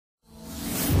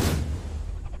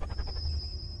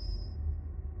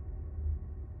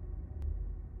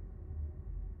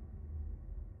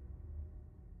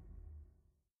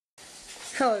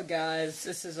Hello guys,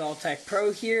 this is Tech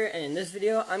Pro here, and in this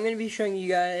video I'm going to be showing you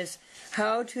guys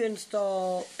how to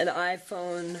install an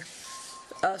iPhone,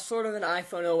 sort of an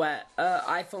iPhone OS,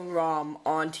 iPhone ROM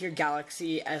onto your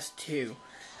Galaxy S2.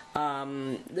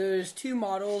 There's two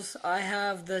models. I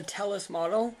have the Telus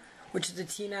model, which is the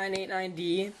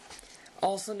T989D,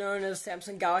 also known as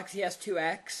Samsung Galaxy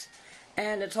S2X,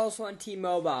 and it's also on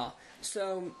T-Mobile.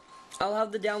 So I'll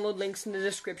have the download links in the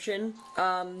description.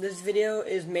 This video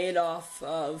is made off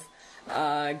of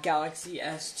Galaxy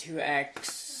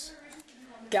S2X,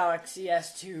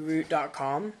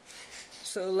 GalaxyS2root.com.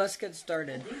 So let's get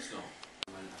started.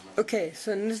 Okay,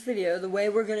 so in this video, the way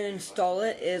we're going to install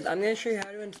it is I'm going to show you how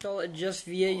to install it just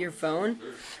via your phone,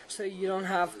 so you don't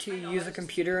have to use a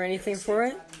computer or anything for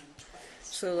it.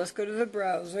 So let's go to the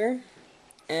browser,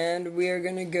 and we are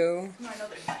going to go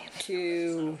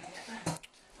to...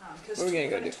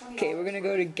 we're gonna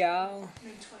go to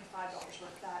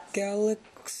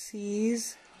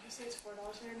Galaxies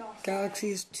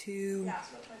to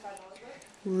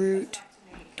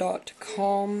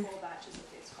root.com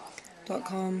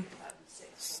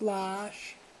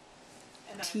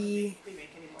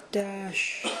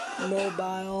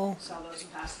 /t-mobile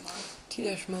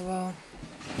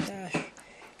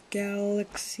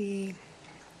Galaxy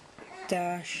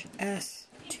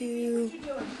S2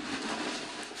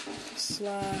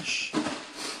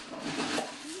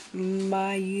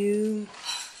 /MiUi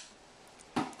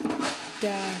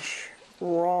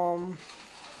 -ROM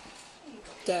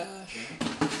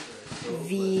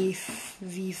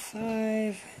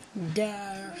 -v5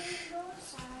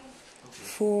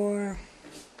 -4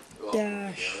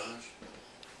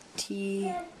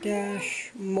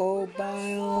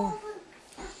 -t-mobile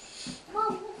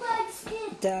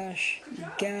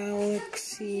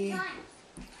 -galaxy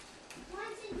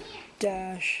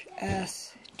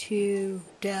 -s2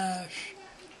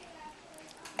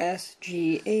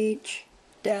 -sgh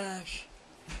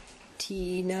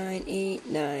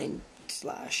 -t989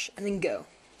 / and then go.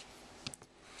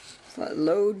 Let it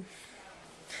load.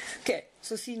 Okay,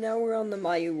 so see, now we're on the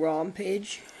MiUi ROM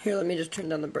page. Here, let me just turn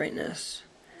down the brightness.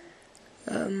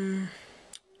 Where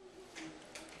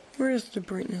is the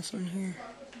brightness on here?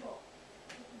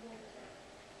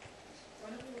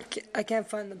 Okay, I can't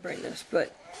find the brightness,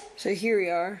 but so here we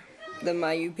are, the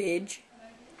MiUi page.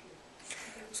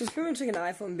 So it's pretty much like an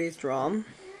iPhone-based ROM.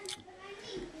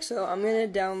 So I'm gonna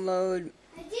download.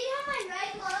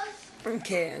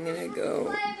 Okay, I'm gonna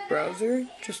go browser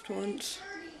just once,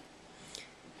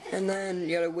 and then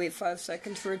you gotta wait 5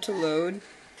 seconds for it to load.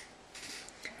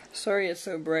 Sorry it's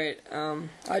so bright.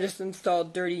 I just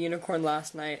installed Dirty Unicorn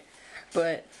last night,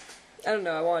 but I don't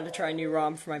know, I wanted to try a new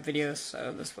ROM for my videos,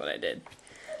 so that's what I did.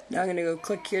 Now I'm gonna go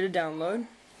click here to download,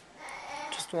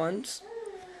 just once.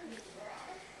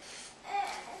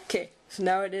 Okay, so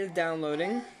now it is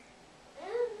downloading,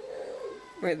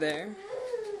 right there.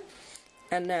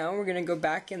 And now we're gonna go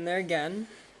back in there again,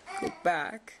 go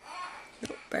back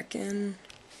in,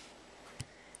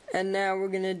 and now we're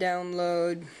gonna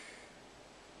download,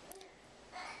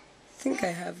 I think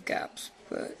I have gaps,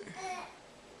 but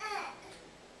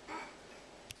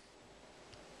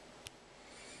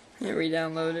I'm gonna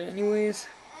re-download it anyways,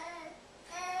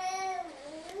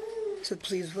 so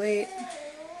please wait.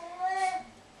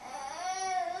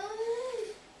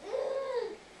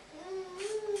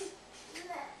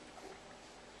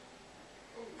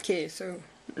 Okay, so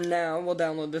now we'll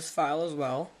download this file as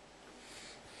well.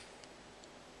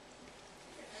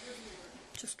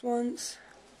 Just once.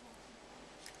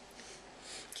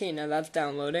 Okay, now that's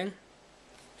downloading.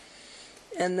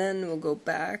 And then we'll go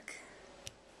back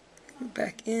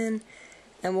in,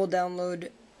 and we'll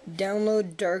download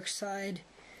DarkSide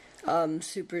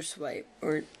Super Swipe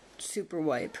or Super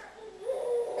Wipe.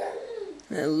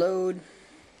 And then load.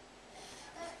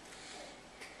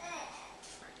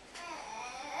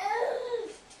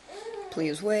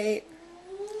 Please wait.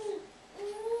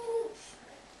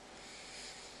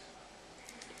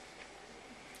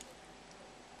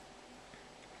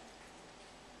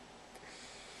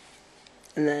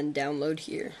 And then download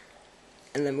here.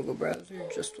 And then we'll go browser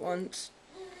just once.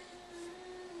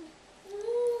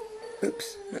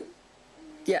 Oops. No.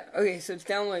 Yeah, okay, so it's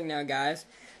downloading now, guys.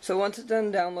 So once it's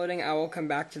done downloading, I will come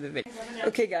back to the video.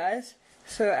 Okay, guys.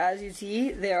 So as you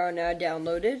see, they are now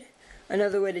downloaded.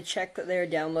 Another way to check that they are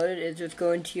downloaded is just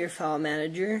go into your file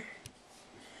manager,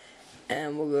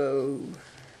 and we'll go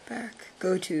back,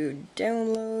 go to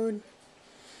download,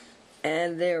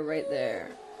 and they're right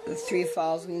there, the 3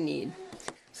 files we need.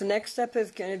 So next step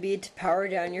is going to be to power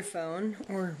down your phone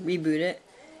or reboot it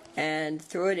and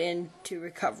throw it into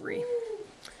recovery.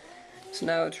 So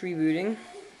now it's rebooting.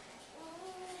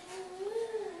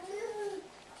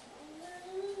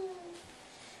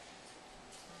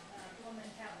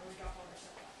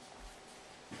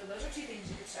 two things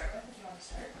you could start with if you want to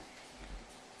start.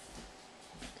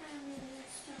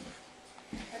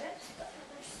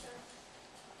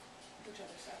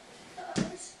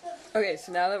 Okay,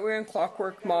 so now that we're in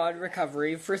Clockwork Mod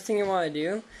Recovery, first thing you want to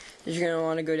do is you're going to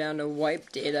want to go down to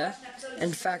Wipe Data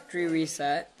and Factory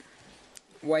Reset.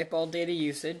 Wipe all data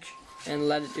usage and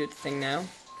let it do its thing now.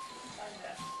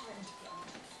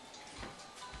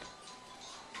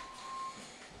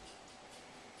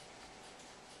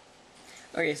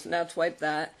 Okay, so now it's wiped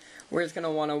that. We're just going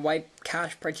to want to wipe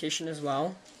cache partition as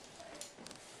well.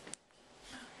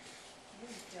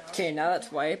 Okay, now that's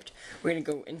wiped, we're going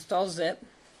to go install zip.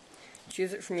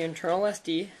 Choose it from your internal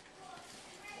SD.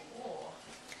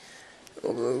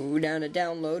 We'll go down to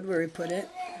download where we put it.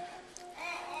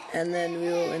 And then we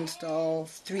will install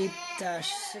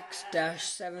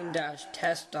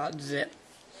 3-6-7-test.zip.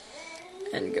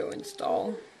 And go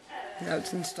install. Now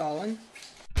it's installing.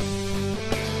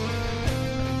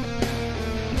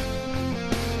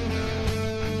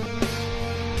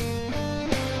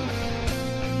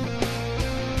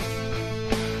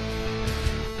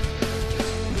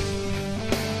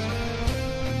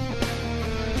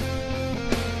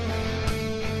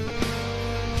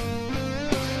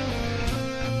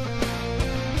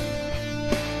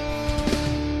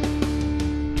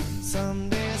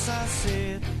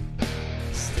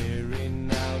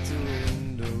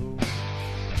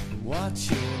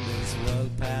 Watching this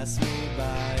world pass me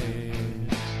by.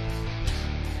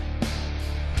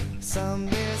 Some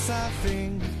days I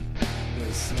think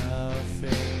there's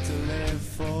nothing to live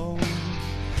for.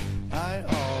 I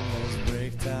almost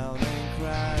break down and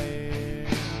cry.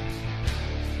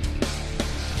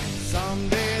 Some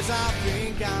days I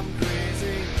think I'm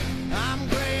crazy,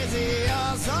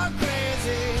 oh so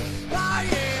crazy. Why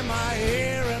am I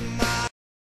here in my...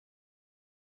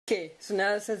 Okay, so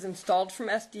now it says installed from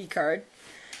SD card.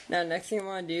 Now next thing you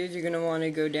want to do is you're going to want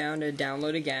to go down to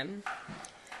download again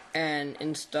and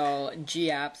install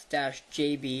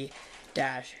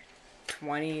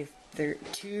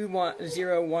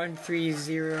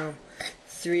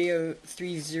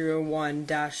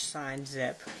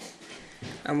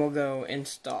and we'll go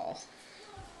install.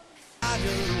 I'm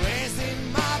just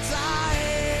wasting my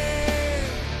time,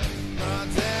 but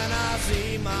then I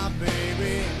see my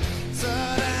baby.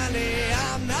 Suddenly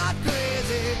I'm not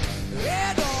crazy.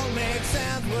 It don't make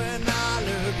sense when I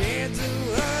look into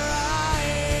her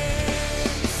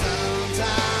eyes.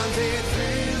 Sometimes it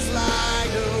feels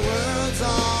like the world's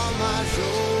on my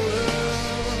shoulder.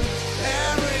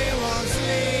 Everyone's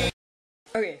sleeping.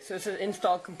 Okay, so it says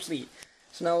install complete.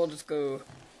 So now we'll just go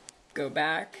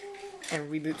back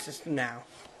and reboot system now.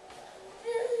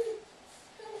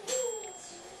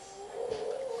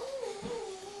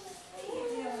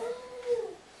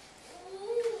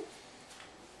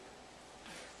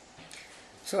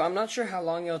 So I'm not sure how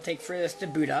long it'll take for this to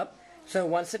boot up. So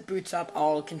once it boots up,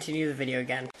 I'll continue the video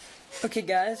again. Okay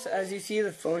guys, as you see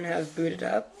the phone has booted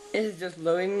up. It is just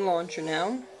loading the launcher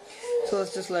now. So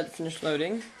let's just let it finish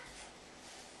loading.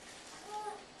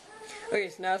 Okay,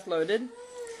 so now it's loaded.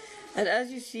 And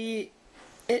as you see,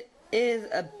 it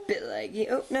is a bit laggy.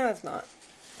 Oh, no it's not.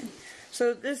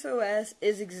 So this OS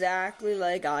is exactly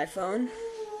like iPhone.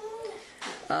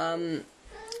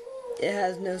 It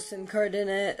has no SIM card in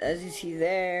it, as you see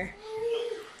there.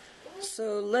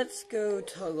 So let's go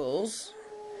toggles.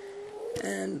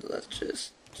 And let's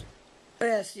just... Oh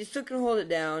yes, you still can hold it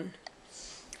down.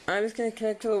 I'm just going to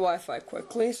connect to the Wi-Fi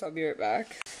quickly, so I'll be right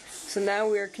back. So now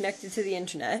we are connected to the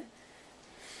internet.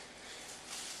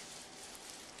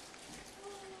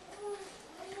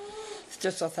 It's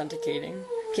just authenticating.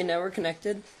 Okay, now we're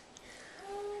connected.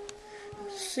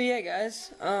 So yeah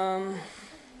guys, home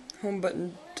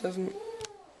button doesn't...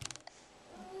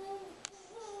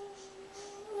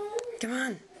 Come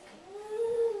on!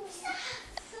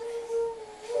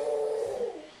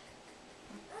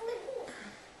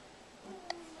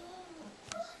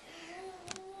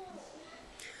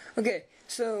 Okay,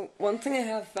 so one thing I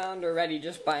have found already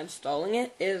just by installing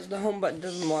it is the home button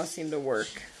doesn't want to seem to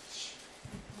work.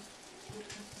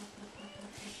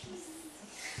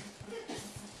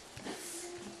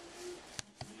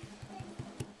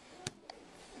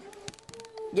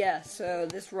 Yeah, so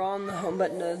this ROM, the home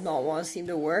button does not want to seem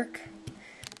to work.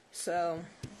 So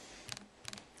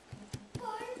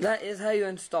that is how you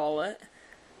install it.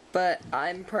 But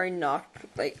I'm probably not,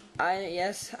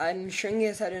 I'm showing you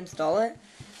guys how to install it,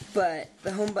 but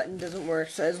the home button doesn't work.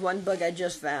 So there's one bug I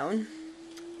just found.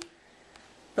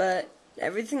 But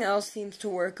everything else seems to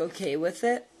work okay with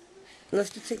it. Let's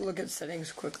just take a look at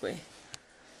settings quickly.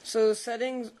 So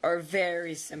settings are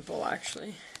very simple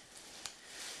actually.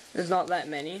 There's not that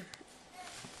many.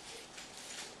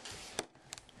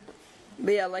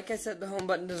 But yeah, like I said, the home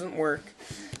button doesn't work.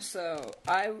 So,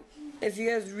 if you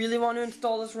guys really want to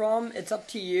install this ROM, it's up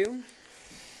to you.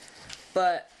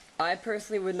 But I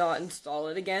personally would not install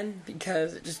it again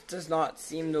because it just does not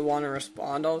seem to want to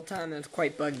respond all the time and it's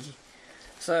quite buggy.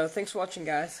 So, thanks for watching,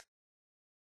 guys.